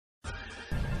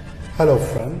Hello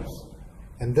friends,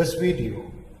 in this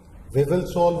video we will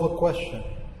solve a question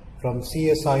from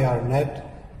CSIR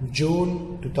Net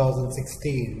June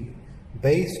 2016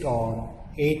 based on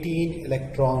 18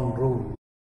 electron rule.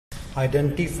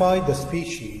 Identify the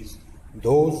species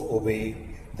those obey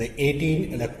the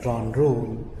 18 electron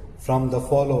rule from the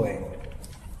following.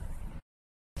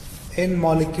 In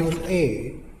molecule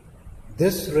A,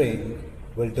 this ring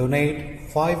will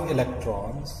donate 5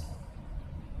 electrons.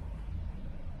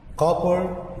 Copper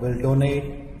will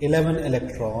donate 11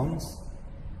 electrons.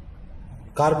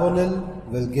 Carbonyl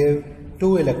will give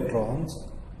 2 electrons.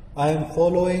 I am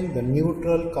following the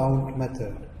neutral count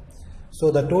method.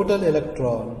 So the total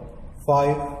electron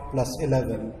 5 plus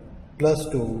 11 plus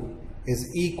 2 is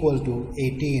equal to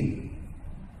 18.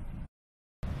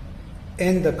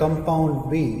 In the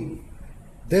compound B,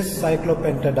 this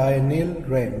cyclopentadienyl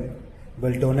ring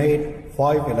will donate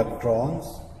 5 electrons.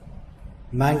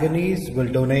 Manganese will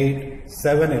donate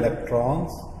 7 electrons.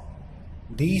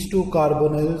 These two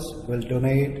carbonyls will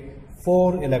donate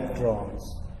 4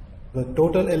 electrons. The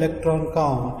total electron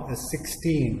count is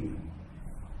 16.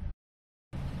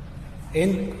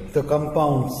 In the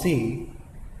compound C,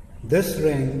 this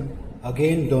ring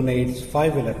again donates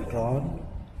 5 electrons.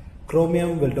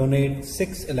 Chromium will donate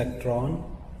 6 electrons.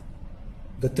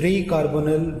 The 3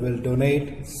 carbonyl will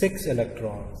donate 6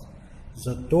 electrons.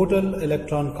 So total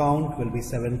electron count will be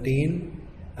 17,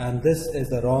 and this is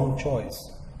the wrong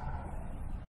choice.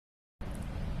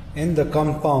 In the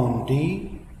compound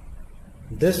D,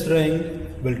 this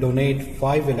ring will donate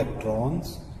 5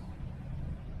 electrons.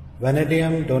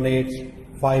 Vanadium donates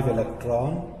 5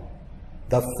 electrons.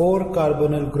 The 4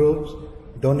 carbonyl groups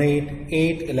donate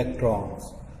 8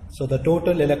 electrons. So the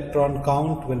total electron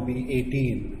count will be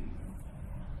 18.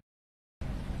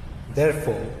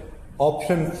 Therefore,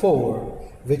 option 4,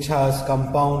 which has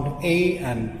compound A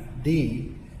and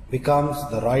D, becomes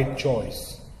the right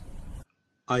choice.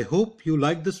 I hope you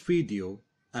liked this video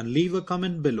and leave a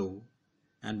comment below,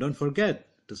 and don't forget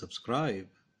to subscribe.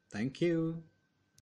 Thank you.